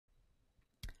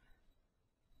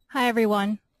Hi,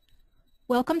 everyone.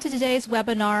 Welcome to today's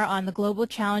webinar on the global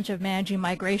challenge of managing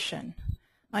migration.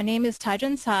 My name is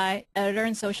Taijun Tsai, Editor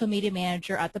and Social Media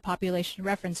Manager at the Population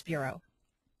Reference Bureau.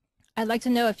 I'd like to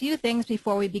know a few things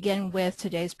before we begin with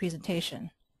today's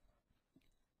presentation.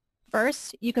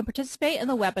 First, you can participate in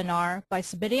the webinar by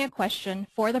submitting a question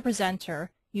for the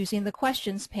presenter using the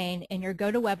Questions pane in your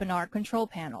GoToWebinar control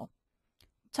panel.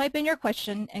 Type in your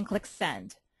question and click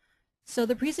Send. So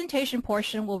the presentation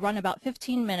portion will run about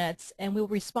 15 minutes and we will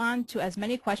respond to as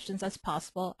many questions as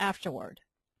possible afterward.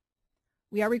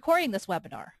 We are recording this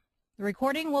webinar. The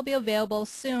recording will be available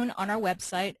soon on our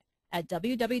website at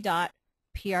www.prb.org.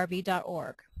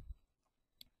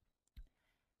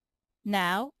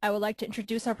 Now, I would like to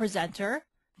introduce our presenter,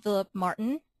 Philip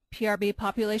Martin, PRB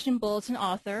Population Bulletin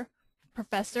author,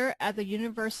 professor at the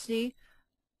University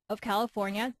of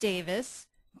California, Davis,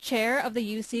 Chair of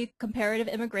the UC Comparative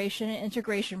Immigration and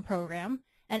Integration Program,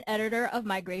 and editor of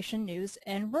Migration News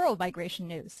and Rural Migration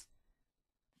News.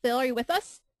 Phil, are you with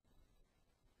us?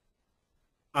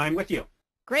 I'm with you.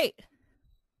 Great.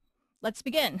 Let's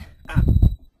begin.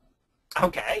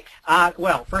 Okay.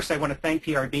 Well, first I want to thank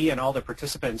PRB and all the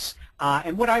participants.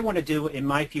 And what I want to do in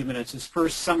my few minutes is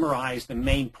first summarize the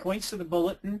main points of the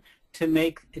bulletin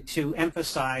to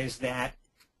emphasize that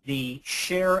the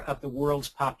share of the world's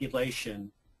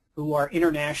population who are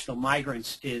international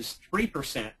migrants is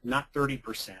 3%, not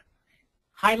 30%.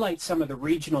 Highlight some of the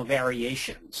regional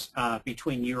variations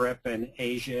between Europe and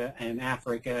Asia and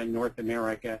Africa and North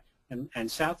America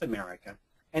and South America.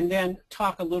 And then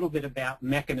talk a little bit about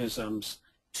mechanisms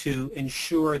to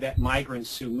ensure that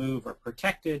migrants who move are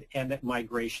protected and that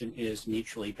migration is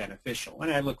mutually beneficial.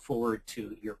 And I look forward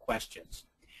to your questions.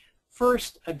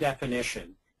 First, a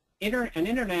definition. An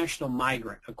international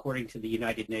migrant, according to the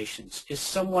United Nations, is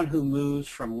someone who moves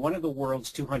from one of the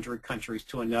world's 200 countries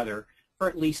to another for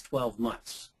at least 12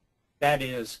 months. That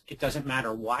is, it doesn't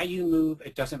matter why you move,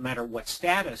 it doesn't matter what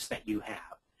status that you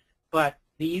have, but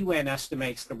the UN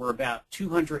estimates there were about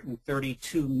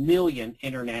 232 million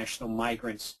international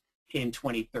migrants in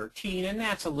 2013, and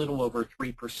that's a little over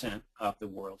 3% of the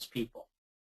world's people.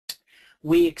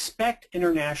 We expect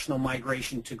international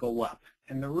migration to go up.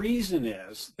 And the reason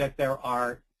is that there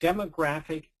are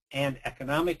demographic and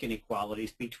economic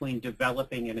inequalities between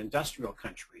developing and industrial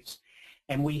countries.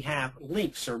 And we have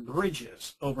links or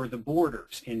bridges over the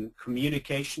borders in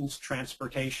communications,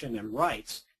 transportation, and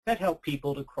rights that help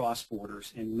people to cross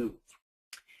borders and move.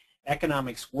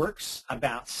 Economics works.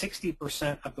 About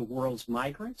 60% of the world's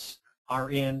migrants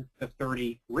are in the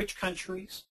 30 rich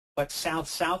countries, but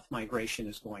South-South migration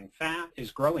is growing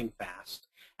fast.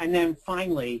 And then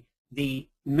finally, the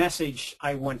message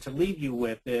I want to leave you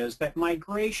with is that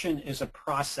migration is a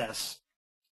process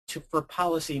for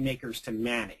policymakers to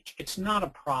manage. It's not a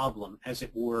problem, as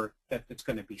it were, that's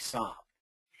going to be solved.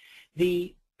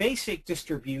 The basic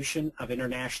distribution of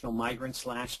international migrants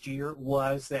last year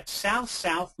was that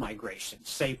South-South migration,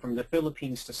 say from the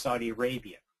Philippines to Saudi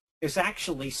Arabia, is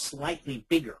actually slightly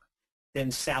bigger than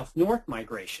South-North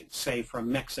migration, say from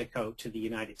Mexico to the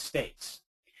United States.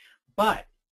 But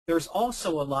there's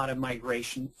also a lot of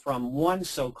migration from one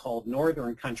so-called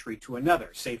northern country to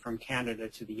another, say from Canada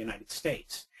to the United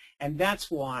States. And that's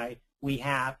why we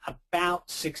have about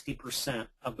 60%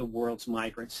 of the world's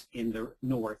migrants in the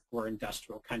north or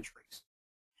industrial countries.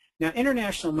 Now,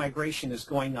 international migration is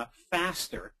going up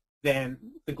faster than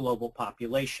the global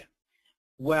population.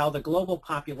 Well, the global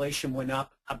population went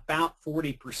up about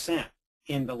 40%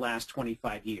 in the last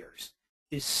 25 years.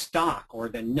 The stock, or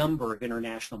the number of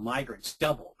international migrants,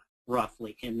 doubled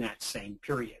roughly in that same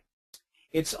period.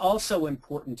 It's also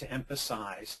important to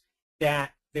emphasize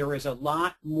that there is a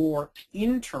lot more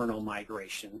internal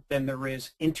migration than there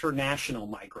is international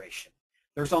migration.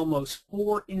 There's almost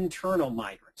 4 internal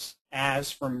migrants,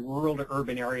 as from rural to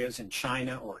urban areas in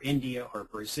China or India or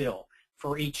Brazil,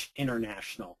 for each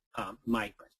international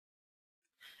migrant.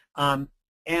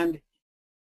 And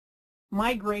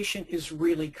migration is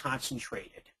really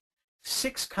concentrated.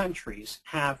 6 countries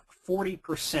have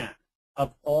 40%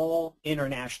 of all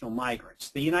international migrants.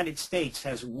 The United States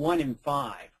has 1 in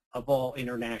 5 of all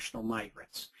international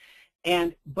migrants.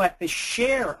 But the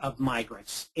share of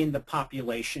migrants in the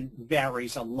population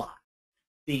varies a lot.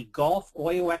 The Gulf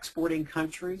oil exporting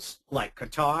countries like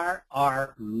Qatar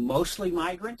are mostly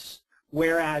migrants,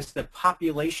 whereas the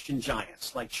population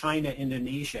giants like China,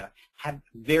 Indonesia have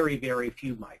very, very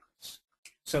few migrants.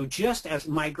 So just as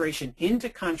migration into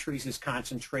countries is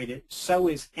concentrated, so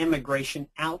is emigration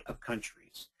out of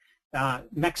countries.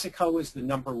 Mexico is the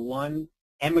 #1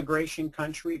 emigration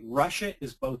country. Russia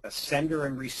is both a sender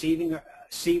and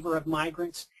receiver of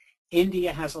migrants.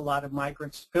 India has a lot of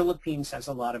migrants. Philippines has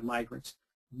a lot of migrants.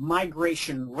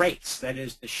 Migration rates, that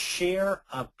is the share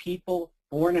of people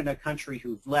born in a country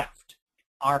who've left,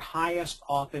 are highest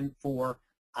often for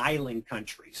island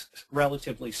countries,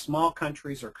 relatively small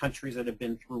countries or countries that have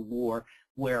been through war,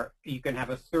 where you can have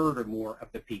a third or more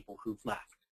of the people who've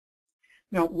left.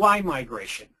 Now, why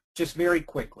migration? Just very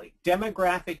quickly,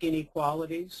 demographic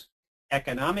inequalities,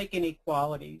 economic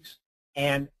inequalities,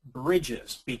 and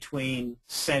bridges between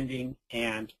sending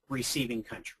and receiving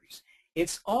countries.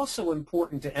 It's also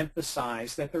important to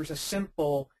emphasize that there's a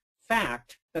simple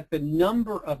fact that the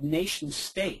number of nation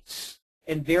states,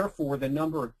 and therefore the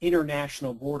number of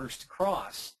international borders to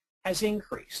cross, has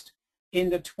increased. In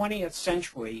the 20th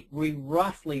century, we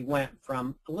roughly went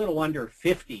from a little under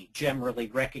 50 generally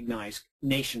recognized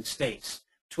nation states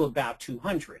to about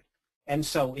 200. And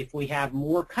so if we have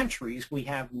more countries, we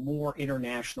have more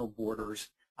international borders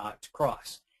to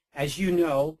cross. As you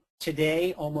know,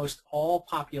 today almost all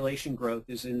population growth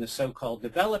is in the so-called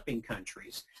developing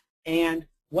countries. And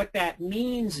what that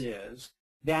means is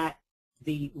that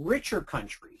the richer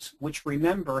countries, which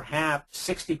remember have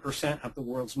 60% of the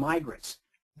world's migrants,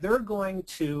 they're going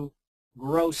to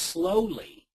grow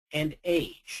slowly and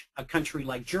age. A country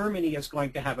like Germany is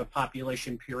going to have a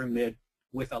population pyramid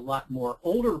with a lot more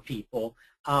older people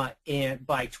by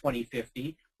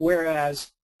 2050,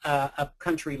 whereas a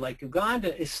country like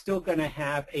Uganda is still going to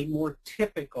have a more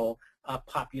typical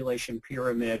population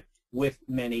pyramid with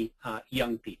many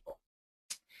young people.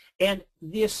 And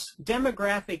this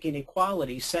demographic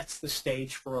inequality sets the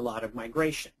stage for a lot of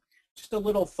migration. Just a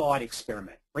little thought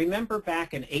experiment. Remember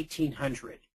back in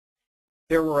 1800,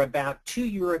 there were about 2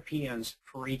 Europeans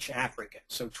for each African,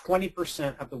 so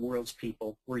 20% of the world's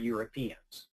people were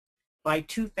Europeans. By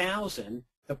 2000,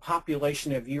 the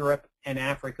population of Europe and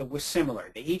Africa was similar.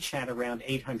 They each had around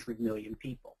 800 million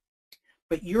people.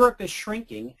 But Europe is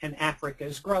shrinking and Africa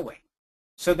is growing,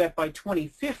 so that by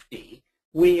 2050,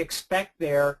 we expect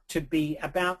there to be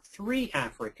about 3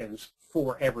 Africans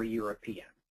for every European.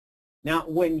 Now,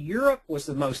 when Europe was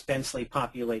the most densely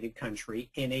populated country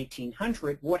in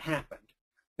 1800, what happened?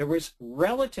 There was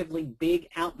relatively big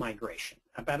outmigration.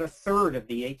 About a third of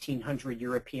the 1800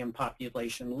 European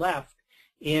population left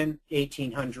in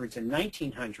 1800s and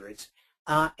 1900s.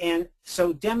 And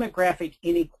so demographic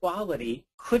inequality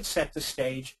could set the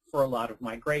stage for a lot of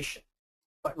migration.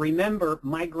 But remember,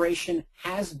 migration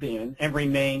has been and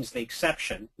remains the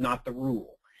exception, not the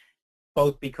rule,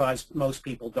 both because most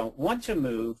people don't want to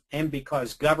move and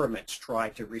because governments try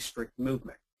to restrict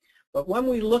movement. But when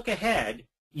we look ahead,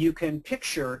 you can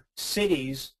picture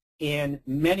cities in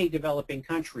many developing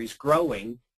countries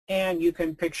growing, and you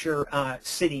can picture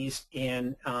cities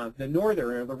in the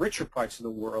northern or the richer parts of the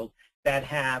world that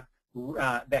have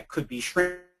that could be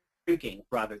shrinking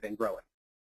rather than growing.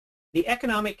 The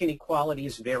economic inequality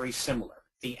is very similar.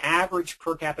 The average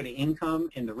per capita income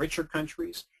in the richer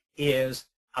countries is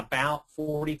about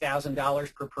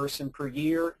 $40,000 per person per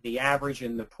year. The average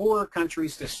in the poorer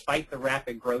countries, despite the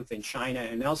rapid growth in China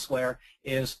and elsewhere,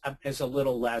 is a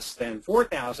little less than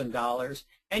 $4,000.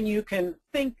 And you can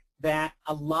think that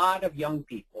a lot of young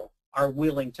people are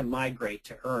willing to migrate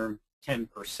to earn 10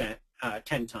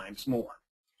 times more.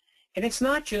 And it's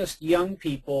not just young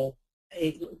people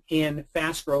in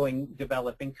fast-growing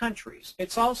developing countries.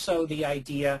 It's also the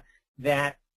idea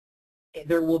that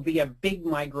there will be a big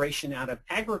migration out of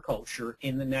agriculture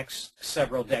in the next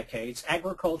several decades.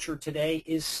 Agriculture today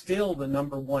is still the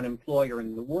 #1 employer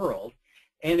in the world.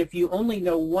 And if you only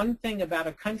know one thing about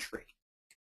a country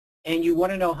and you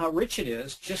want to know how rich it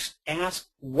is, just ask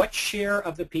what share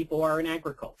of the people are in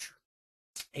agriculture.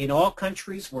 In all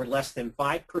countries where less than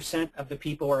 5% of the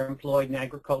people are employed in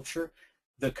agriculture,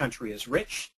 the country is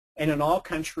rich. And in all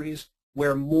countries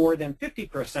where more than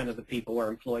 50% of the people are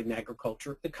employed in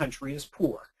agriculture, the country is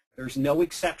poor. There's no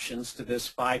exceptions to this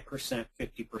 5%,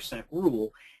 50%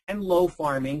 rule, and low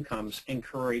farm incomes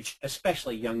encourage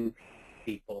especially young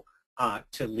people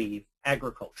to leave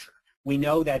agriculture. We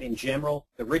know that in general,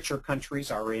 the richer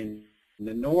countries are in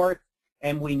the north,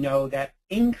 and we know that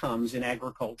incomes in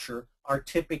agriculture are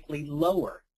typically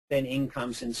lower than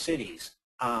incomes in cities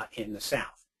in the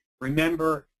south.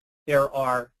 Remember, there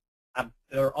are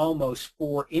almost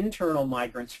 4 internal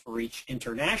migrants for each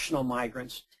international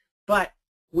migrants, but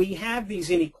we have these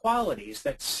inequalities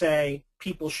that say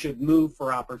people should move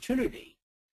for opportunity,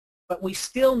 but we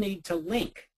still need to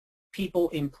link people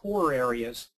in poor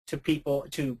areas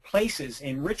to places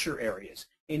in richer areas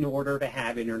in order to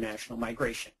have international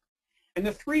migration. And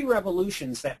the 3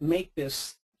 revolutions that make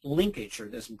this linkage or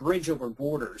this bridge over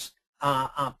borders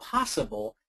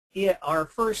possible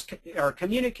are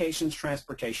communications,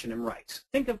 transportation, and rights.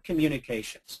 Think of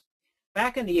communications.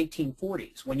 Back in the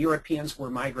 1840s, when Europeans were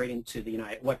migrating to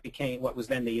what was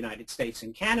then the United States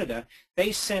and Canada,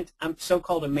 they sent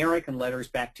so-called American letters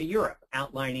back to Europe,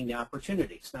 outlining the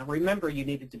opportunities. Now remember, you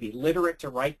needed to be literate to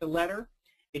write the letter.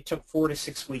 It took 4 to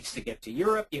 6 weeks to get to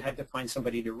Europe. You had to find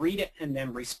somebody to read it and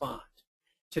then respond.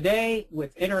 Today,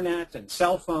 with internet and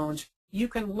cell phones, you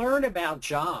can learn about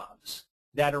jobs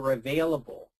that are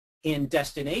available in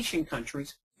destination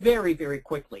countries very, very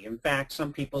quickly. In fact,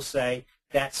 some people say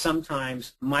that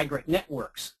sometimes migrant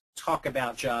networks talk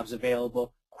about jobs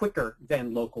available quicker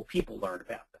than local people learn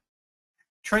about them.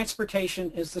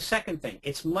 Transportation is the second thing.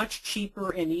 It's much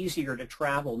cheaper and easier to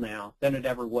travel now than it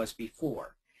ever was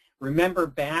before. Remember,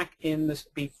 back in the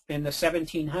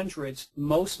 1700s,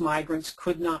 most migrants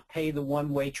could not pay the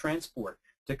one-way transport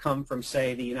to come from,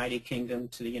 say, the United Kingdom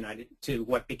to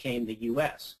what became the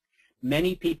U.S.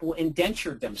 Many people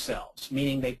indentured themselves,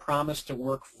 meaning they promised to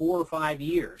work 4 or 5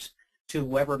 years to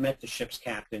whoever met the ship's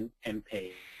captain and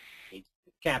paid the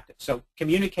captain. So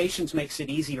communications makes it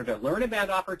easier to learn about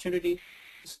opportunities.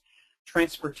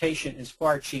 Transportation is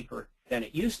far cheaper than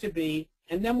it used to be.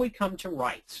 And then we come to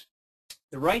rights.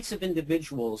 The rights of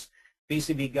individuals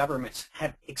vis-a-vis governments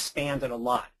have expanded a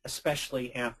lot,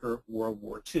 especially after World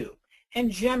War II. And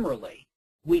generally,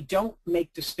 we did not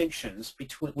make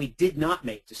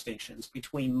distinctions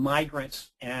between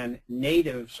migrants and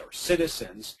natives or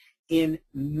citizens in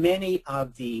many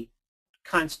of the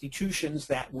constitutions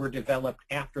that were developed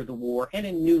after the war and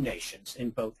in new nations in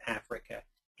both Africa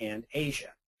and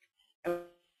Asia. And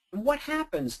what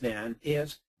happens then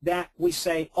is that we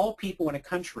say all people in a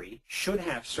country should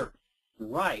have certain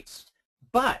rights,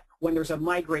 but when there's a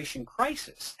migration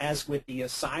crisis, as with the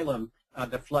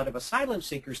flood of asylum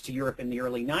seekers to Europe in the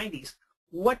early 90s,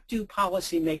 what do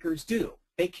policymakers do?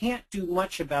 They can't do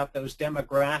much about those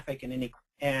demographic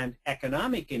and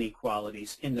economic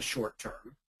inequalities in the short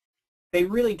term. They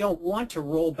really don't want to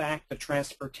roll back the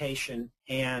transportation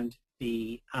and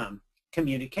the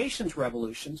communications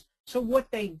revolutions. So what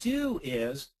they do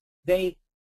is they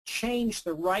change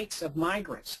the rights of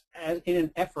migrants in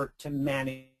an effort to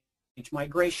manage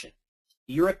migration.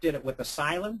 Europe did it with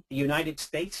asylum. The United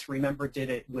States, remember,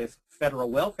 did it with federal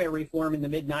welfare reform in the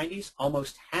mid-90s.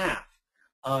 Almost half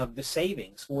of the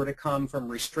savings were to come from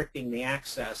restricting the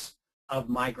access of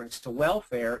migrants to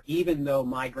welfare, even though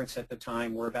migrants at the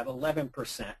time were about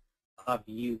 11% of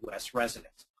U.S.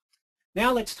 residents.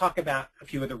 Now let's talk about a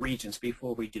few of the regions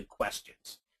before we do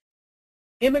questions.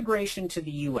 Immigration to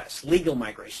the U.S., legal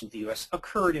migration to the U.S.,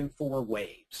 occurred in 4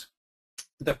 waves.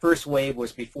 The first wave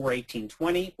was before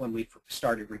 1820 when we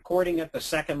started recording it. The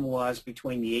second was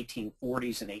between the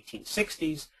 1840s and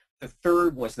 1860s. The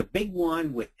third was the big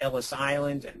one with Ellis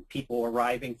Island and people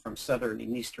arriving from southern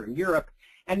and eastern Europe.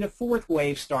 And the fourth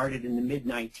wave started in the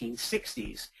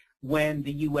mid-1960s when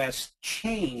the U.S.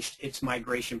 changed its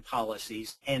migration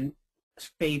policies and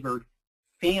favored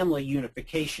family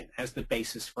unification as the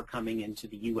basis for coming into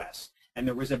the U.S. And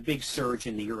there was a big surge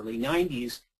in the early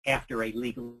 90s after a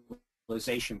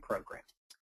legalization program.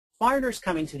 Foreigners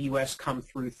coming to the U.S. come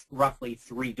through roughly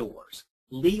 3 doors.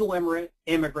 Legal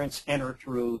immigrants enter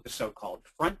through the so-called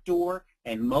front door,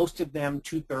 and most of them,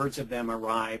 2/3 of them,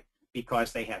 arrive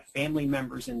because they have family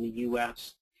members in the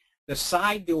U.S. The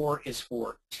side door is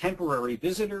for temporary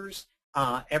visitors,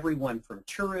 everyone from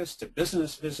tourists to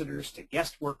business visitors to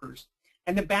guest workers.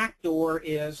 And the back door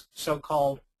is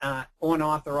so-called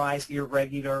unauthorized,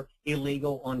 irregular,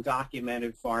 illegal,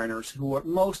 undocumented foreigners,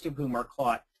 most of whom are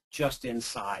caught just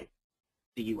inside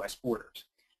the U.S. borders.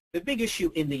 The big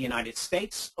issue in the United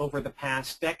States over the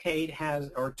past decade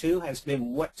or two has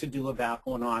been what to do about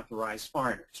unauthorized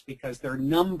foreigners, because their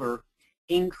number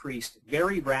increased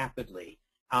very rapidly,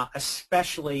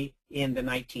 especially in the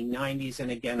 1990s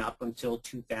and again up until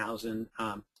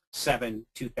 2007,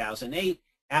 2008.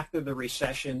 After the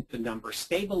recession, the number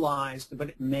stabilized, but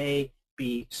it may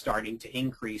be starting to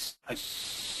increase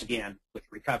again with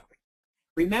recovery.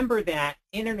 Remember that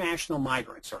international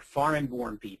migrants, or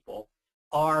foreign-born people,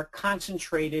 are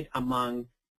concentrated among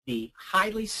the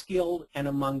highly skilled and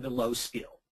among the low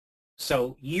skilled.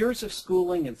 So years of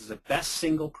schooling is the best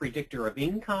single predictor of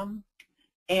income,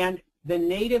 and the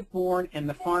native-born and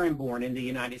the foreign-born in the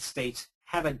United States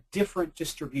have a different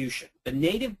distribution. The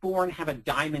native-born have a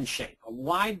diamond shape, a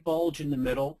wide bulge in the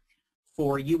middle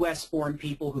for U.S.-born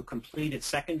people who completed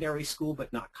secondary school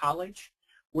but not college,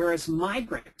 whereas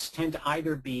migrants tend to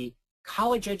either be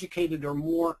college educated or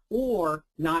more, or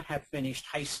not have finished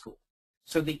high school.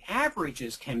 So the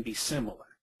averages can be similar,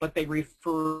 but they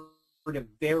refer to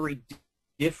very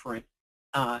different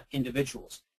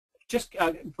individuals. Just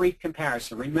a brief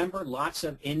comparison. Remember, lots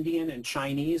of Indian and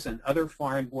Chinese and other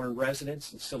foreign-born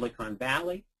residents in Silicon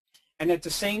Valley. And at the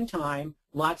same time,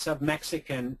 lots of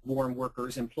Mexican-born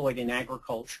workers employed in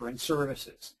agriculture and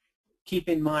services. Keep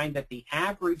in mind that the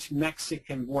average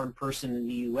Mexican-born person in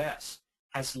the U.S.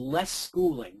 has less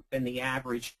schooling than the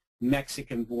average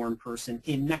Mexican-born person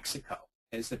in Mexico,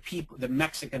 as the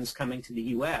Mexicans coming to the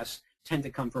U.S. tend to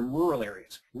come from rural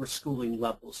areas where schooling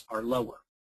levels are lower.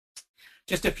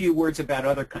 Just a few words about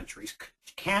other countries.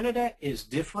 Canada is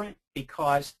different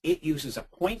because it uses a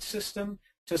point system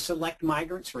to select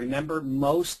migrants. Remember,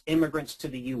 most immigrants to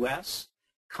the U.S.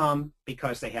 come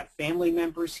because they have family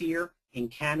members here. In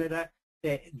Canada,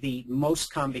 the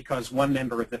most come because one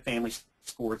member of the family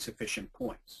scored sufficient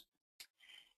points.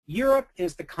 Europe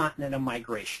is the continent of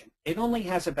migration. It only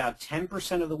has about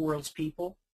 10% of the world's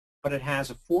people, but it has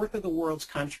a fourth of the world's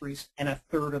countries and a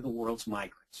third of the world's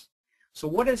migrants. So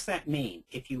what does that mean?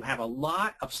 If you have a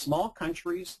lot of small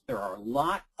countries, there are a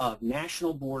lot of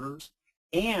national borders,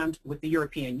 and with the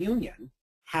European Union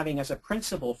having as a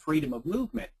principle freedom of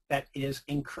movement that is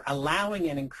allowing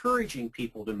and encouraging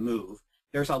people to move,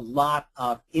 there's a lot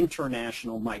of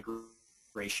international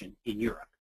migration in Europe.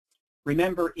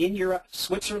 Remember, in Europe,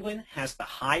 Switzerland has the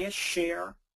highest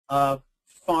share of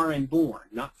foreign-born,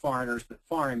 not foreigners, but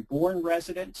foreign-born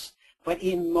residents. But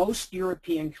in most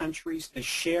European countries, the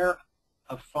share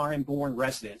of foreign-born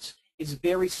residents is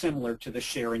very similar to the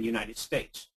share in the United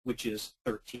States, which is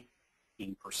 13%.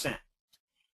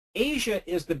 Asia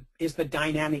is the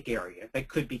dynamic area that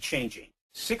could be changing.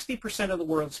 60% of the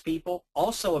world's people,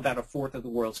 also about a fourth of the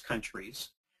world's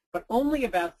countries, but only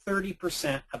about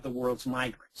 30% of the world's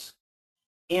migrants.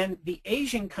 And the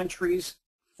Asian countries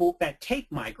that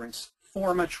take migrants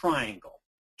form a triangle.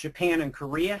 Japan and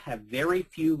Korea have very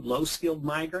few low-skilled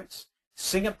migrants.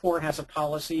 Singapore has a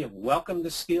policy of welcome the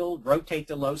skilled, rotate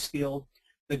the low-skilled.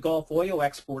 The Gulf oil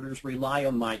exporters rely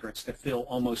on migrants to fill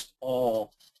almost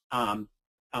all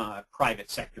private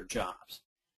sector jobs.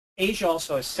 Asia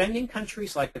also has sending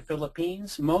countries like the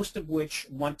Philippines, most of which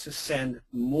want to send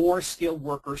more skilled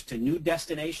workers to new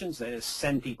destinations, that is,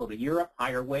 send people to Europe,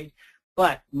 higher wage,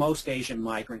 but most Asian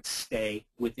migrants stay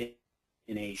within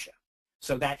Asia.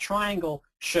 So that triangle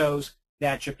shows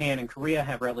that Japan and Korea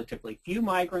have relatively few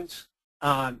migrants.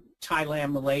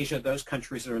 Thailand, Malaysia, those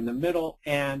countries are in the middle,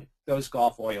 and those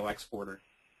Gulf oil exporters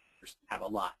have a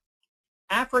lot.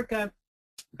 Africa,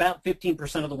 about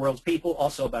 15% of the world's people,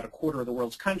 also about a quarter of the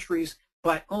world's countries,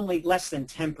 but only less than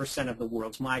 10% of the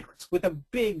world's migrants, with a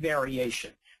big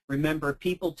variation. Remember,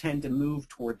 people tend to move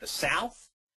toward the south,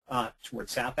 toward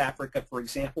South Africa, for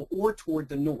example, or toward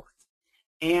the north.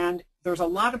 And there's a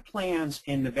lot of plans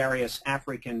in the various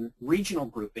African regional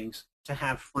groupings to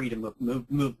have freedom of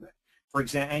movement. For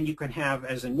example, and you can have,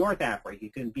 as in North Africa, you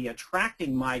can be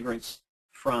attracting migrants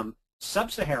from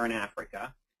sub-Saharan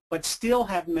Africa, but still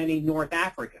have many North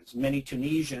Africans, many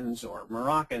Tunisians or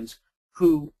Moroccans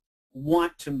who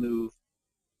want to move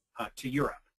to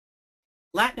Europe.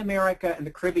 Latin America and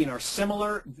the Caribbean are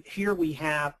similar. Here we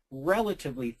have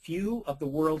relatively few of the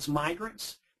world's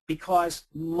migrants because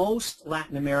most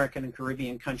Latin American and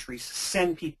Caribbean countries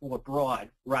send people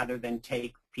abroad rather than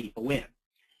take people in.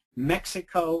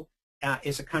 Mexico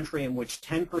is a country in which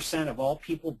 10% of all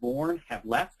people born have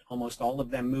left. Almost all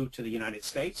of them moved to the United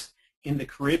States. In the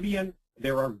Caribbean,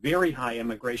 there are very high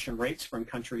immigration rates from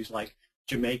countries like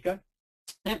Jamaica.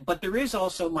 But there is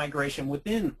also migration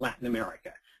within Latin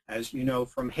America. As you know,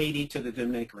 from Haiti to the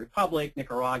Dominican Republic,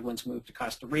 Nicaraguans move to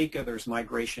Costa Rica. There's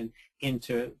migration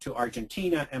into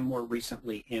Argentina and more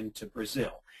recently into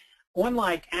Brazil.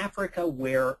 Unlike Africa,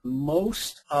 where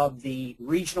most of the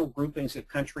regional groupings of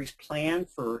countries plan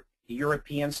for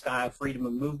European-style freedom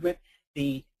of movement,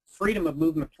 the freedom of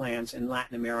movement plans in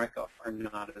Latin America are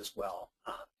not as well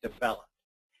developed.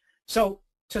 So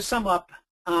to sum up,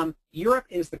 Europe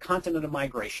is the continent of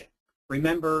migration.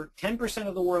 Remember, 10%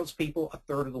 of the world's people, a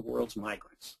third of the world's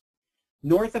migrants.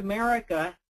 North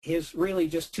America is really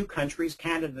just two countries,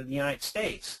 Canada and the United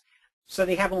States. So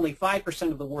they have only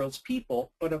 5% of the world's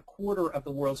people, but a quarter of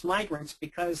the world's migrants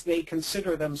because they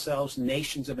consider themselves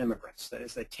nations of immigrants. That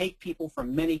is, they take people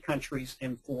from many countries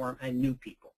and form a new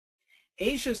people.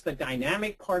 Asia is the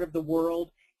dynamic part of the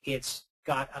world. It's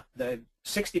got the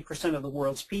 60% of the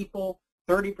world's people,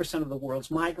 30% of the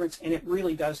world's migrants, and it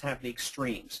really does have the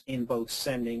extremes in both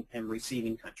sending and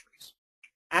receiving countries.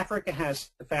 Africa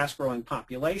has a fast-growing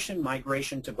population,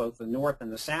 migration to both the north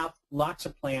and the south, lots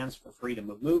of plans for freedom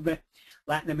of movement.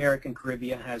 Latin America and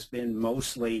Caribbean has been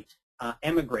mostly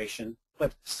emigration,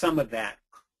 but some of that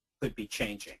could be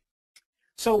changing.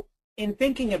 So in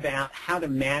thinking about how to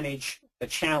manage the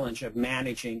challenge of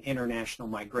managing international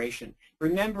migration.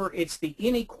 Remember, it's the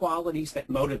inequalities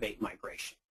that motivate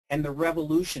migration and the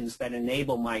revolutions that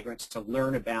enable migrants to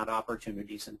learn about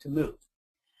opportunities and to move.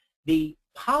 The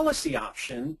policy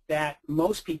option that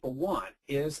most people want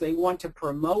is they want to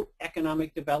promote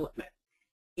economic development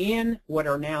in what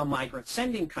are now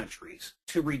migrant-sending countries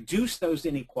to reduce those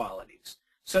inequalities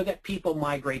so that people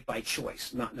migrate by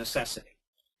choice, not necessity.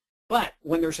 But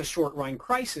when there's a short-run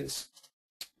crisis,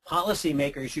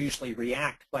 policymakers usually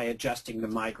react by adjusting the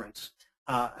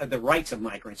rights of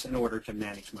migrants in order to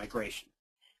manage migration.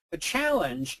 The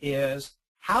challenge is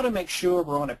how to make sure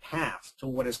we're on a path to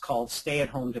what is called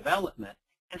stay-at-home development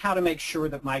and how to make sure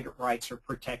that migrant rights are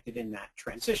protected in that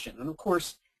transition. And of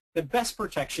course, the best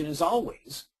protection is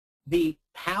always the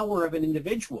power of an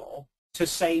individual to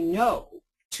say no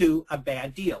to a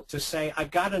bad deal, to say,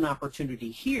 I've got an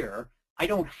opportunity here, I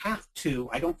don't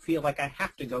feel like I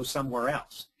have to go somewhere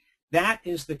else. That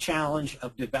is the challenge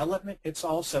of development. It's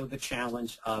also the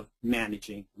challenge of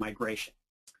managing migration.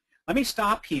 Let me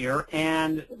stop here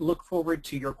and look forward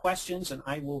to your questions, and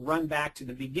I will run back to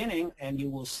the beginning, and you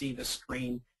will see the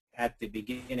screen at the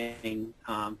beginning,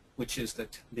 which is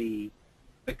the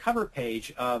cover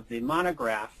page of the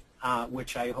monograph,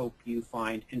 which I hope you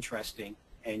find interesting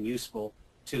and useful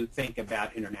to think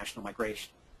about international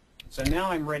migration. So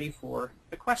now I'm ready for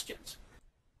the questions.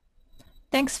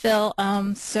 Thanks, Phil.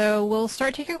 So we'll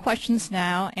start taking questions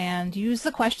now, and use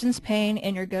the questions pane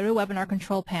in your GoToWebinar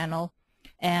control panel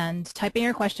and type in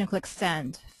your question, click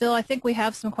send. Phil, I think we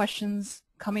have some questions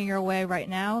coming your way right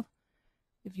now,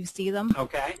 if you see them.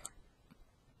 Okay.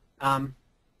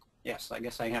 Yes, I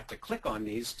guess I have to click on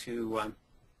these to...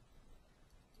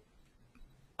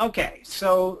 Okay,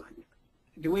 so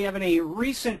do we have any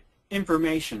recent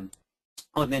information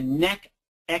on the net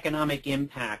economic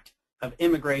impact of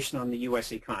immigration on the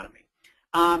U.S. economy?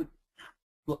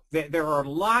 Look, there are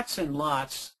lots and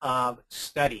lots of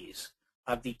studies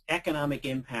of the economic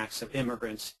impacts of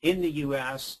immigrants in the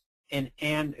U.S. and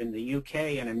in the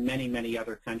U.K. and in many, many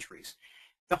other countries.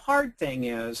 The hard thing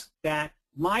is that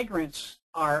migrants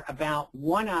are about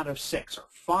 1 out of 6, or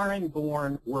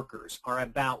foreign-born workers are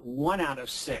about 1 out of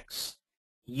 6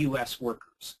 U.S.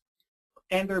 workers.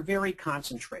 And they're very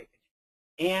concentrated.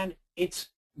 And it's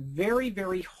very,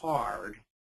 very hard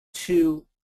to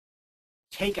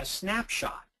take a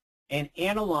snapshot and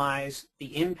analyze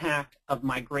the impact of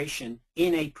migration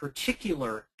in a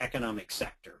particular economic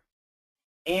sector.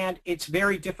 And it's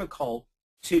very difficult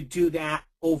to do that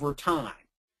over time.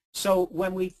 So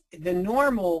when the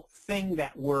normal thing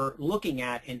that we're looking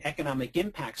at in economic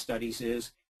impact studies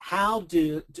is how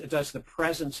does the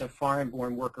presence of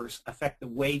foreign-born workers affect the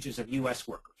wages of U.S.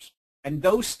 workers? And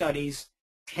those studies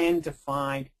tend to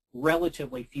find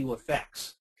relatively few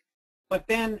effects. But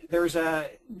then there's a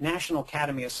National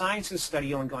Academy of Sciences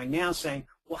study ongoing now saying,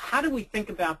 well, how do we think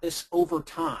about this over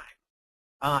time?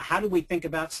 How do we think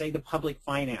about, say, the public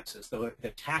finances,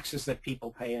 the taxes that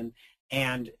people pay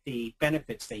and the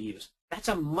benefits they use? That's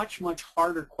a much, much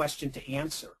harder question to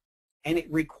answer. And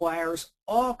it requires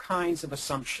all kinds of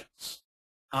assumptions.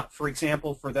 For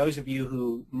example, for those of you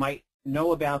who might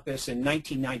know about this, in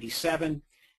 1997,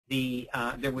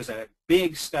 there was a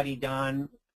big study done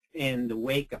in the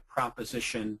wake of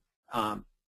Proposition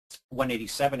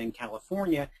 187 in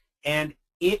California, and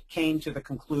it came to the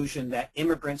conclusion that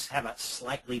immigrants have a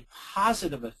slightly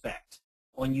positive effect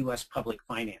on U.S. public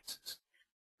finances.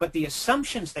 But the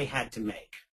assumptions they had to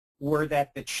make were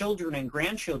that the children and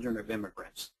grandchildren of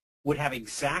immigrants would have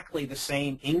exactly the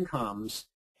same incomes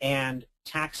and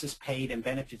taxes paid and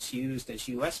benefits used as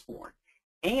U.S. born,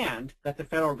 and that the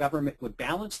federal government would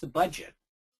balance the budget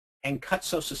and cut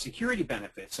Social Security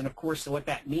benefits. And of course, what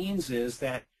that means is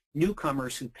that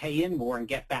newcomers who pay in more and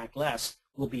get back less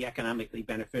will be economically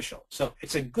beneficial. So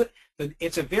it's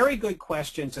a very good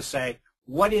question to say,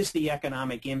 what is the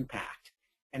economic impact?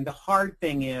 And the hard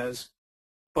thing is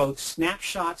both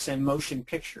snapshots and motion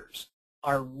pictures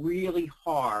are really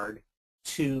hard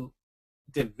to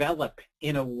develop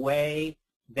in a way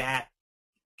that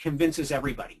convinces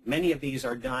everybody. Many of these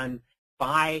are done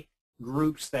by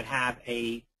groups that have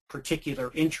a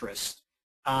particular interest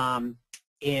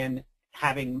in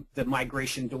having the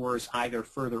migration doors either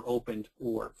further opened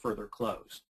or further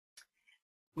closed.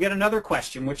 We got another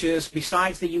question, which is,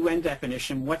 besides the UN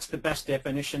definition, what's the best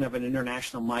definition of an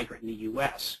international migrant in the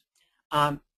U.S.?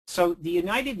 So the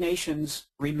United Nations,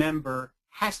 remember,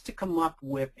 has to come up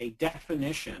with a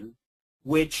definition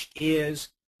which is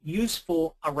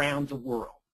useful around the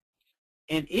world.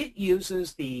 And it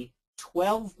uses the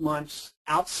 12 months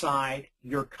outside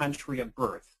your country of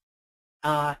birth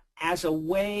as a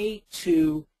way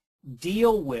to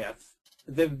deal with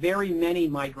the very many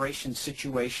migration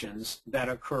situations that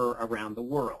occur around the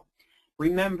world.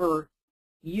 Remember,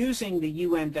 using the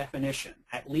UN definition,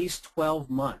 at least 12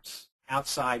 months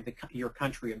outside your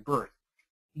country of birth,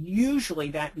 usually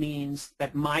that means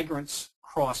that migrants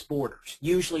cross borders.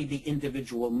 Usually the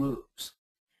individual moves.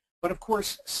 But of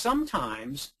course,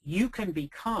 sometimes you can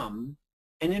become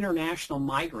an international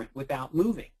migrant without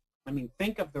moving. I mean,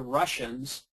 think of the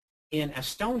Russians in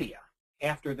Estonia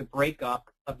after the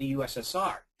breakup of the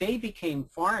USSR. They became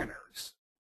foreigners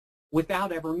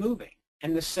without ever moving.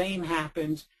 And the same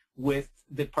happened with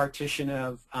the partition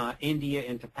of India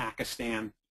into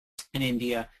Pakistan and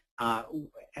India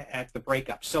at the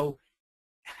breakup. So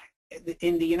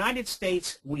in the United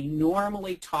States, we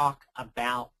normally talk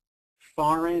about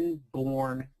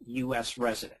foreign-born U.S.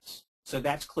 residents. So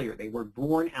that's clear. They were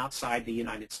born outside the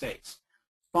United States.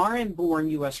 Foreign-born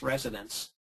U.S. residents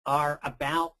are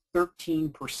about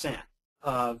 13%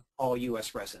 of all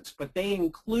U.S. residents, but they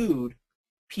include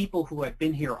people who have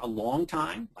been here a long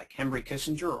time, like Henry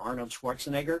Kissinger or Arnold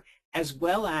Schwarzenegger, as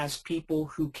well as people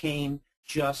who came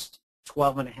just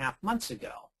 12 and a half months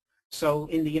ago. So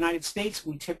in the United States,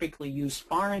 we typically use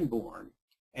foreign-born,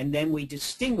 and then we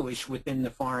distinguish within the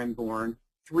foreign-born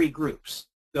three groups: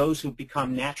 those who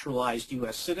become naturalized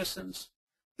U.S. citizens,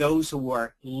 those who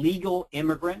are legal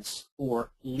immigrants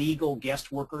or legal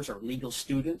guest workers or legal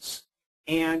students,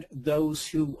 and those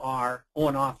who are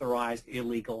unauthorized,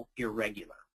 illegal,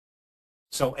 irregular.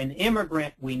 So an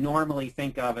immigrant we normally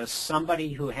think of as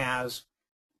somebody who has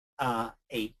the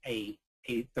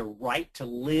right to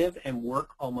live and work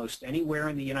almost anywhere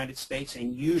in the United States,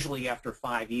 and usually after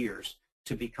 5 years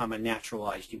to become a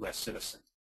naturalized U.S. citizen.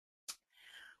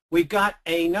 We've got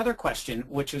another question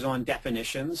which is on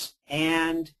definitions,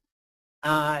 and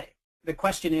the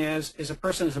question is a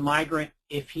person is a migrant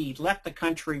if he left the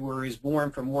country where he was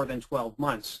born for more than 12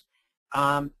 months?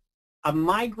 A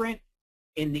migrant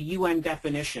in the UN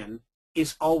definition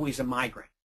is always a migrant.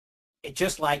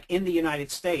 Just like in the United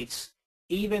States,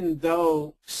 even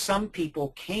though some people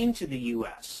came to the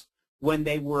U.S. when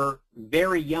they were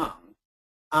very young,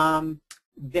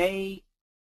 they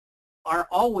are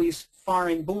always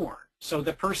foreign-born. So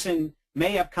the person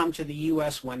may have come to the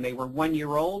U.S. when they were 1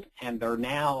 year old, and they're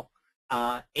now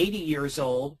 80 years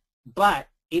old, but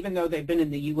even though they've been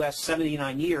in the U.S.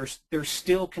 79 years, they're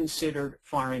still considered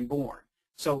foreign-born.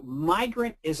 So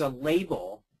migrant is a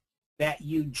label that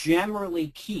you generally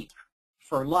keep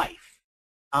for life.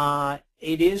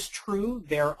 It is true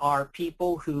there are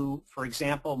people who, for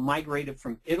example, migrated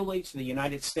from Italy to the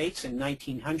United States in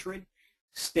 1900,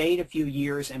 stayed a few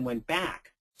years, and went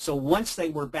back. So once they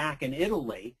were back in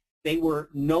Italy, they were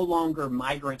no longer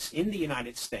migrants in the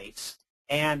United States,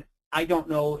 and I don't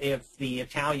know if the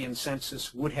Italian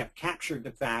census would have captured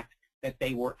the fact that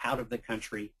they were out of the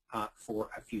country for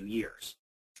a few years.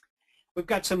 We've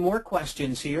got some more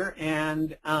questions here,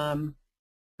 and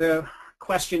the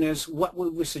question is, what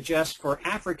would we suggest for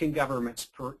African governments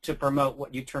to promote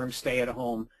what you term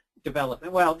stay-at-home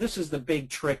development? Well, this is the big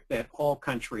trick that all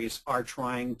countries are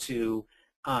trying to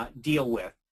deal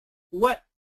with. What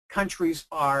countries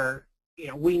are,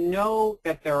 we know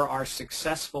that there are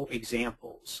successful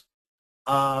examples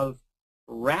of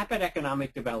rapid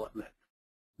economic development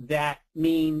that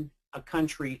mean a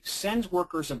country sends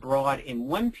workers abroad in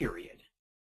one period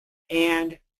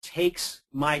and takes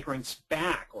migrants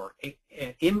back, or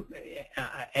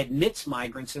admits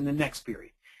migrants in the next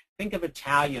period. Think of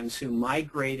Italians who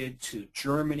migrated to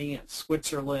Germany and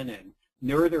Switzerland and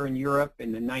Northern Europe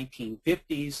in the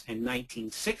 1950s and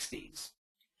 1960s.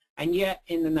 And yet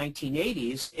in the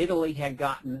 1980s, Italy had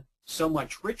gotten so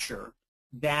much richer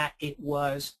that it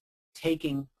was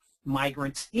taking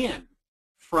migrants in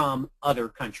from other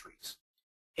countries.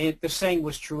 The same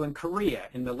was true in Korea.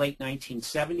 In the late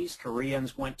 1970s,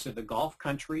 Koreans went to the Gulf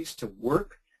countries to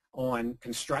work on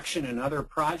construction and other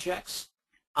projects.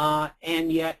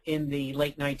 And yet in the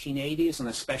late 1980s, and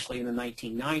especially in the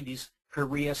 1990s,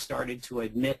 Korea started to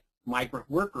admit migrant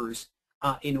workers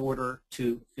in order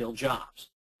to fill jobs.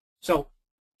 So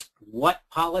what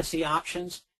policy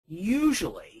options?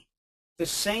 Usually the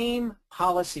same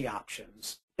policy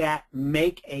options that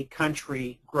make a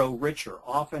country grow richer,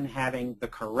 often having the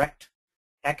correct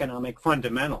economic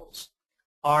fundamentals,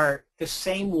 are the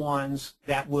same ones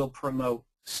that will promote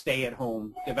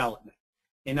stay-at-home development.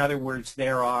 In other words,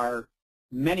 there are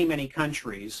many, many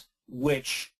countries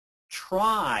which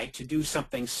try to do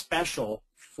something special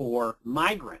for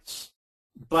migrants,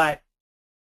 but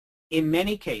in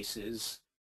many cases,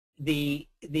 the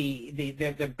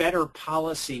better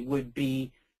policy would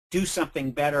be do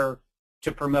something better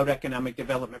to promote economic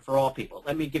development for all people.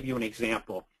 Let me give you an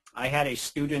example. I had a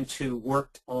student who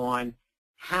worked on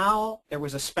how there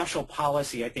was a special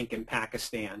policy, I think, in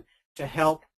Pakistan to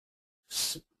help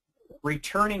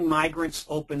returning migrants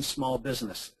open small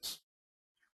businesses.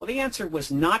 Well, the answer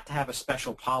was not to have a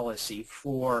special policy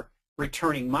for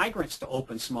returning migrants to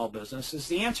open small businesses.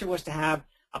 The answer was to have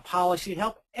a policy to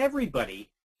help everybody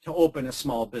to open a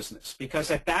small business, because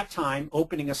at that time,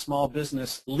 opening a small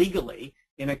business legally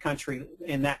in a country,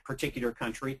 in that particular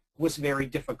country, was very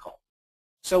difficult.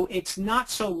 So it's not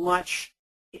so much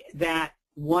that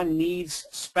one needs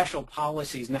special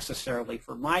policies necessarily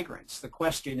for migrants. The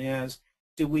question is,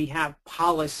 do we have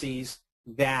policies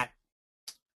that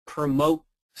promote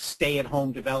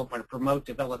stay-at-home development or promote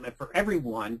development for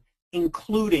everyone,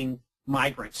 including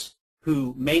migrants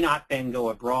who may not then go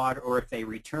abroad, or if they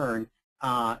return,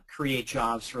 create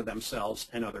jobs for themselves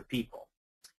and other people.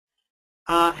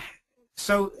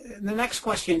 So the next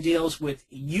question deals with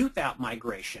youth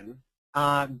outmigration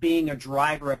being a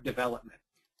driver of development.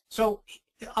 So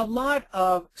a lot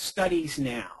of studies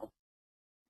now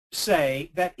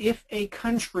say that if a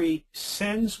country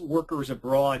sends workers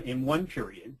abroad in one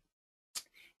period,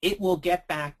 it will get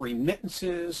back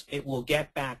remittances, it will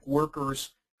get back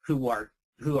workers who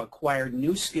acquired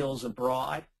new skills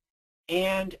abroad,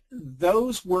 and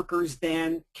those workers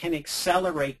then can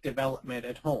accelerate development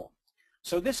at home.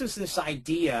 So this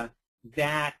idea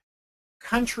that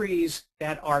countries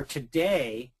that are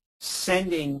today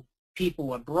sending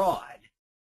people abroad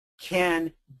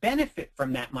can benefit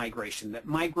from that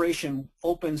migration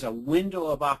opens a window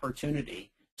of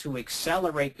opportunity to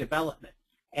accelerate development,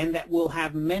 and that we'll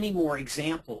have many more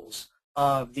examples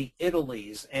of the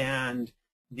Italys and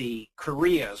the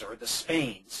Koreas or the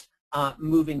Spains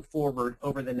moving forward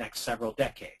over the next several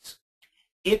decades.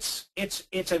 It's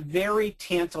a very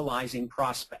tantalizing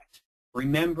prospect.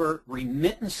 Remember,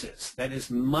 remittances, that is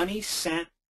money sent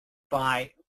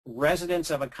by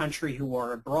residents of a country who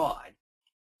are abroad,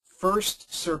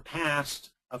 first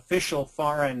surpassed official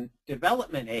foreign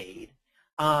development aid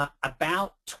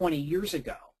about 20 years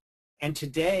ago. And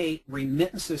today,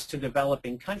 remittances to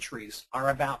developing countries are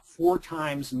about 4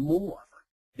 times more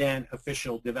than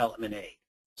official development aid.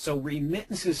 So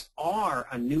remittances are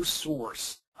a new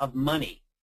source of money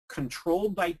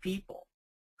controlled by people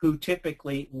who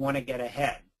typically want to get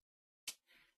ahead.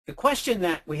 The question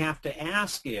that we have to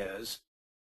ask is,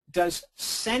 does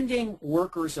sending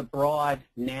workers abroad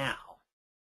now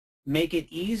make it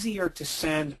easier to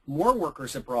send more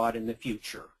workers abroad in the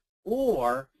future?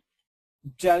 Or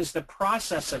does the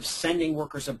process of sending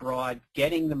workers abroad,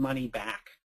 getting the money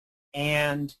back,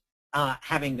 and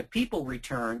having the people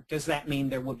return, does that mean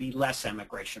there will be less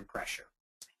immigration pressure?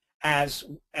 As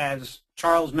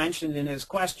Charles mentioned in his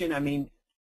question, I mean,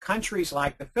 countries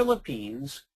like the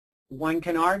Philippines, one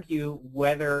can argue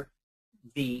whether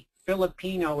the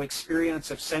Filipino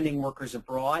experience of sending workers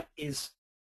abroad is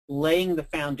laying the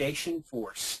foundation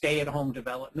for stay-at-home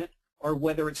development, or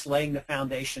whether it's laying the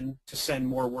foundation to send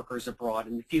more workers abroad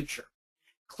in the future.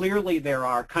 Clearly, there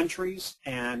are countries,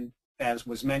 and as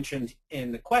was mentioned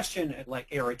in the question, like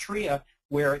Eritrea,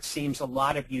 where it seems a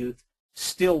lot of youth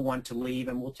still want to leave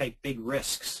and will take big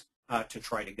risks to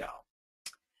try to go.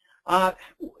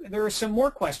 There are some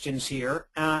more questions here,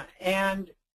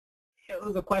 and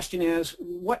the question is,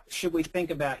 what should we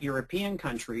think about European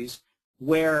countries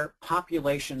where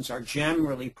populations are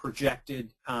generally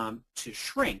projected to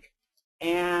shrink?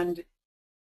 And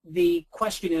the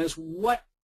question is, what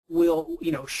will,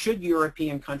 should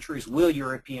European countries, will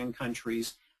European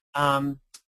countries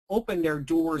open their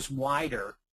doors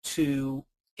wider to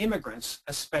immigrants,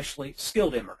 especially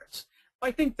skilled immigrants?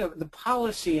 I think the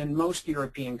policy in most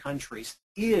European countries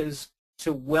is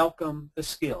to welcome the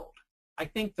skilled. I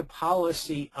think the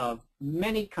policy of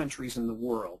many countries in the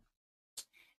world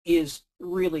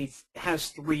has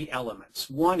 3 elements.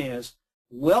 One is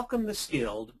welcome the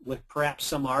skilled with perhaps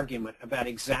some argument about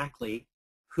exactly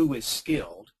who is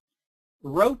skilled.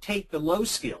 Rotate the low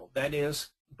skilled, that is,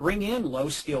 bring in low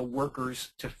skilled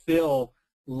workers to fill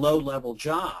low-level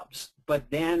jobs,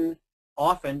 but then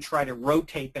often try to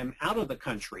rotate them out of the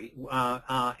country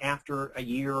after a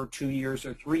year or 2 years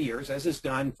or 3 years, as is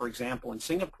done, for example, in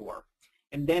Singapore,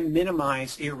 and then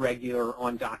minimize irregular,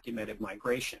 undocumented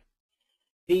migration.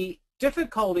 There's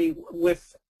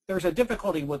a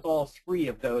difficulty with all 3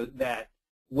 of those, that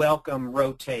welcome,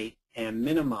 rotate, and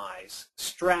minimize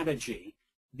strategy.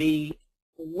 The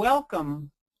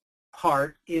welcome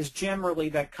part is generally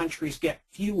that countries get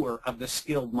fewer of the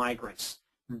skilled migrants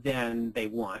than they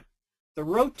want. The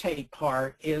rotate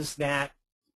part is that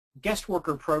guest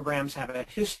worker programs have a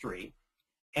history,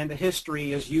 and the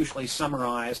history is usually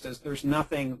summarized as there's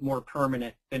nothing more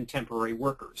permanent than temporary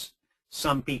workers.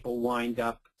 Some people wind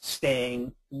up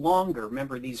staying longer.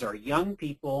 Remember, these are young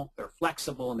people, they're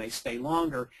flexible, and they stay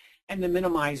longer. And to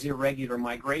minimize irregular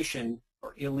migration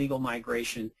or illegal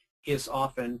migration is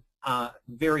often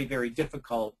very, very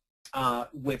difficult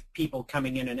with people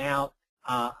coming in and out.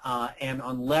 And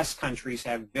unless countries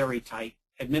have very tight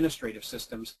administrative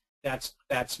systems, that's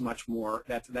much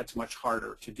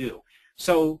harder to do.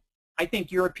 So I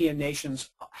think European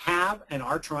nations have and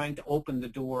are trying to open the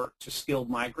door to skilled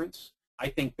migrants. I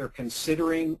think they're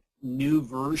considering new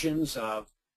versions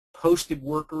of posted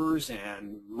workers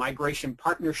and migration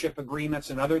partnership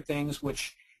agreements and other things,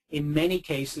 which in many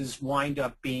cases wind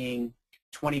up being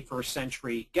 21st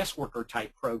century guest worker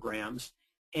type programs.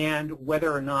 And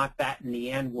whether or not that in the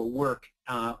end will work,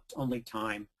 only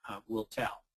time will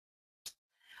tell.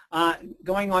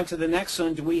 Going on to the next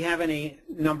one, do we have any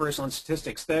numbers on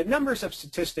statistics? The numbers of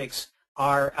statistics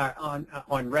are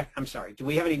do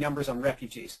we have any numbers on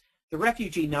refugees? The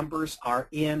refugee numbers are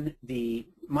in the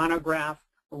monograph.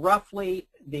 Roughly,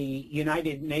 the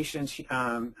United Nations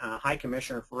High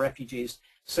Commissioner for Refugees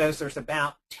says there's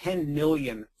about 10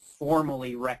 million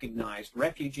formally recognized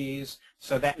refugees.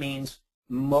 So that means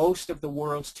most of the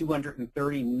world's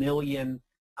 230 million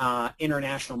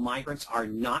international migrants are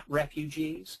not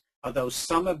refugees, although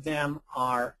some of them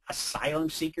are asylum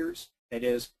seekers. That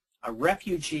is, a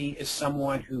refugee is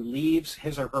someone who leaves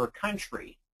his or her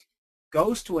country,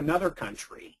 goes to another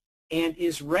country, and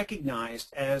is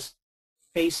recognized as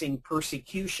facing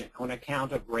persecution on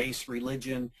account of race,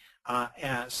 religion,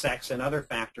 sex, and other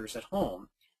factors at home.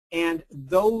 And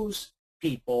those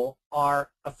people are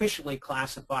officially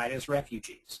classified as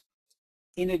refugees.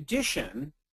 In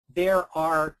addition, there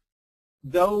are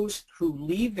those who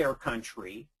leave their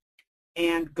country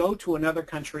and go to another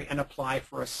country and apply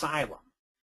for asylum.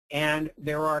 And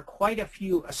there are quite a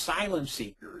few asylum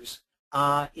seekers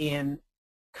in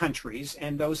countries,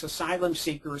 and those asylum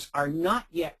seekers are not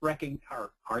yet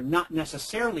are not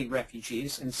necessarily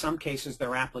refugees. In some cases,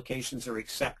 their applications are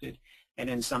accepted, and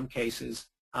in some cases,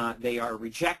 they are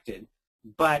rejected.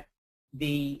 But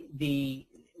the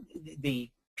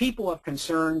people of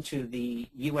concern to the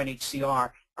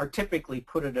UNHCR are typically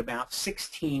put at about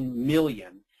 16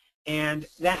 million, and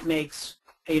that makes,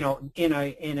 in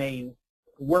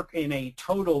a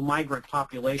total migrant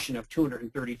population of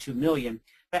 232 million,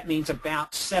 that means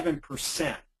about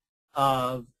 7%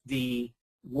 of the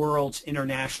world's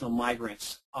international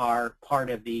migrants are part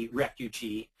of the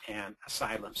refugee and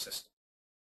asylum system.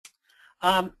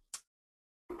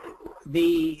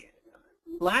 The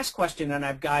last question that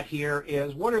I've got here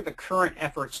is, what are the current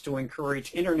efforts to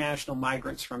encourage international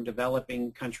migrants from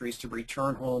developing countries to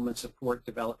return home and support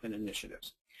development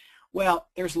initiatives? Well,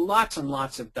 there's lots and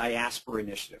lots of diaspora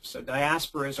initiatives. So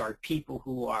diasporas are people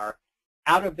who are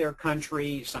out of their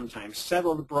country, sometimes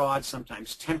settled abroad,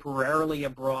 sometimes temporarily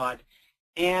abroad.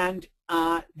 And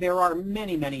there are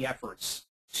many, many efforts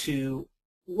to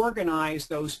organize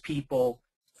those people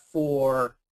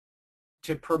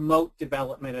to promote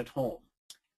development at home.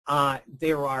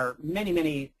 There are many,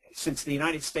 many, since the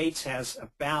United States has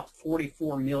about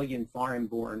 44 million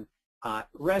foreign-born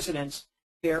residents,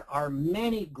 there are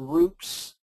many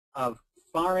groups of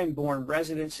foreign-born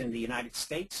residents in the United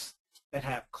States that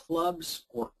have clubs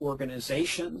or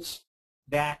organizations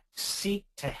that seek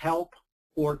to help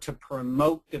or to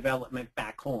promote development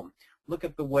back home. Look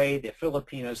at the way the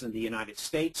Filipinos in the United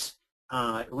States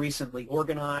recently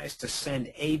organized to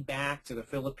send aid back to the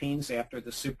Philippines after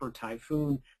the super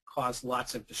typhoon caused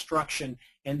lots of destruction.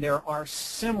 And there are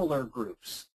similar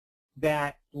groups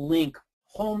that link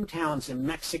hometowns in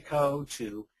Mexico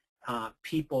to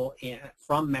people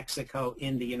from Mexico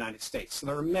in the United States. So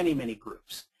there are many, many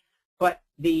groups. But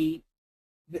the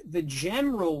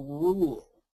general rule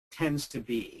tends to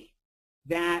be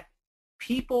that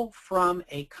people from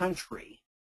a country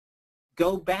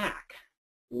go back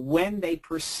when they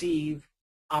perceive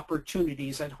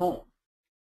opportunities at home.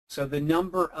 So the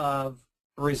number of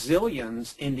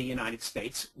Brazilians in the United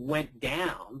States went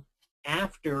down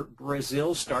after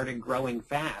Brazil started growing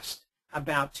fast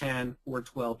about 10 or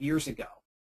 12 years ago.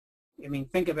 I mean,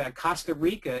 think about it. Costa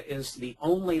Rica is the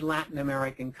only Latin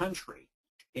American country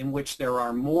in which there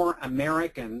are more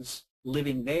Americans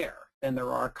living there than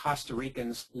there are Costa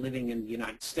Ricans living in the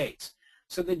United States.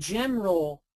 So the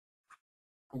general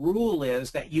rule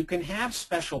is that you can have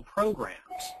special programs,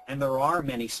 and there are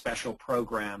many special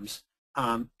programs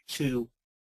to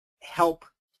help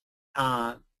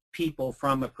people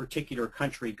from a particular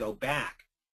country go back.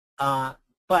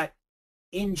 But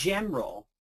in general,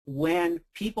 when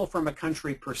people from a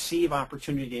country perceive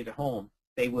opportunity at home,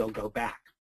 they will go back.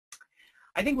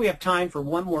 I think we have time for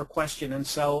one more question, and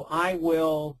so I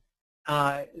will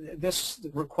this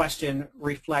question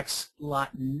reflects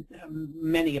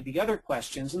many of the other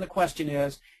questions, and the question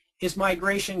is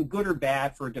migration good or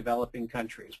bad for developing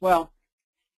countries? Well,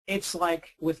 it's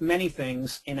like with many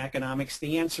things in economics,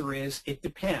 the answer is it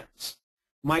depends.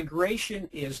 Migration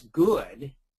is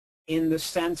good in the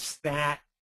sense that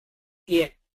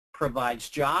it provides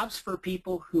jobs for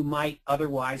people who might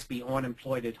otherwise be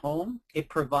unemployed at home. It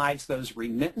provides those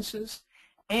remittances,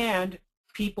 and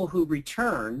people who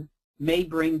return may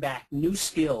bring back new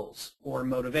skills or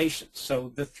motivations.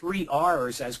 So the 3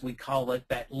 R's, as we call it,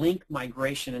 that link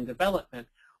migration and development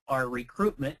are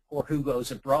recruitment, or who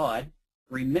goes abroad,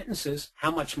 remittances, how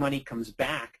much money comes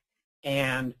back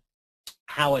and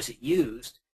how is it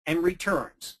used, and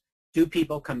returns. Do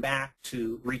people come back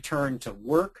to return to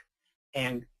work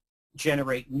and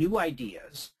generate new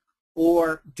ideas,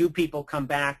 or do people come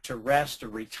back to rest or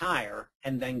retire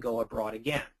and then go abroad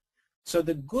again? So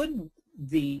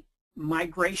the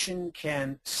migration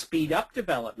can speed up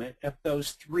development if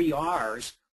those 3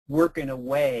 R's work in a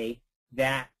way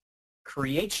that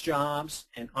creates jobs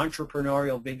and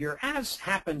entrepreneurial vigor, as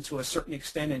happened to a certain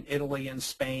extent in Italy and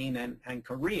Spain and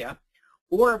Korea.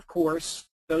 Or, of course,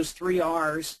 those 3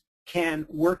 R's can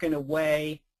work in a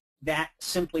way that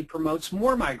simply promotes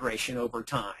more migration over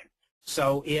time.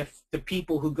 So if the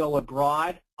people who go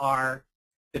abroad are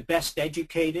the best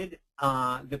educated,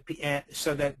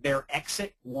 so that their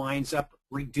exit winds up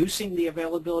reducing the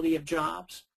availability of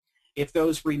jobs, if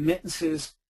those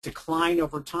remittances decline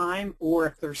over time, or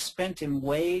if they're spent in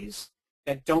ways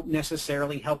that don't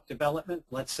necessarily help development,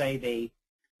 let's say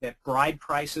that bride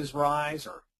prices rise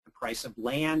or the price of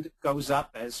land goes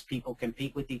up as people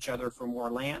compete with each other for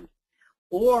more land,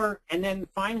 and then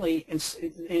finally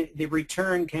the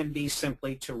return can be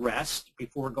simply to rest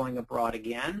before going abroad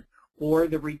again, or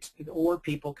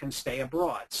people can stay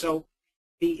abroad. So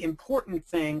the important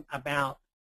thing about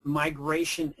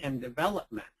migration and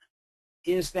development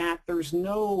is that there's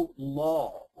no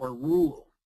law or rule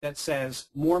that says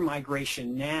more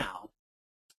migration now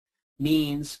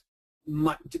means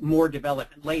more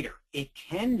development later. It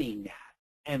can mean that,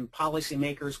 and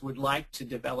policymakers would like to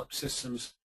develop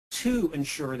systems to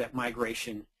ensure that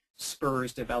migration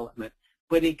spurs development.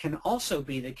 But it can also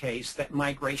be the case that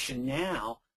migration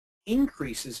now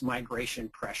increases migration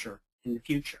pressure in the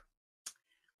future.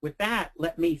 With that,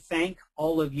 let me thank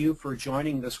all of you for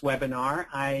joining this webinar.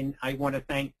 I want to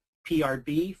thank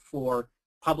PRB for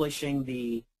publishing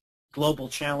the Global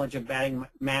Challenge of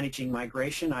Managing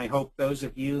Migration. I hope those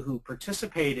of you who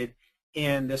participated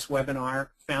in this webinar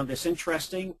found this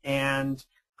interesting, and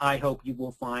I hope you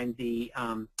will find the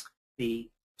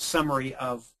summary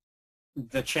of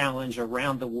the challenge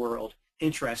around the world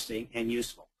interesting and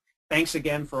useful. Thanks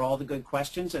again for all the good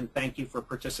questions, and thank you for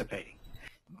participating.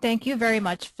 Thank you very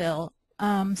much, Phil.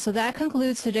 So that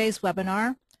concludes today's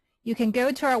webinar. You can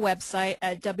go to our website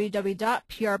at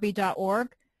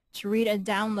www.prb.org to read and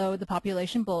download the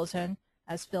Population Bulletin,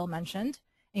 as Phil mentioned.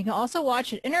 You can also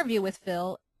watch an interview with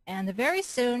Phil and very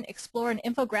soon explore an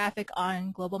infographic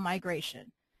on global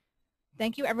migration.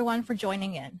 Thank you, everyone, for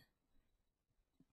joining in.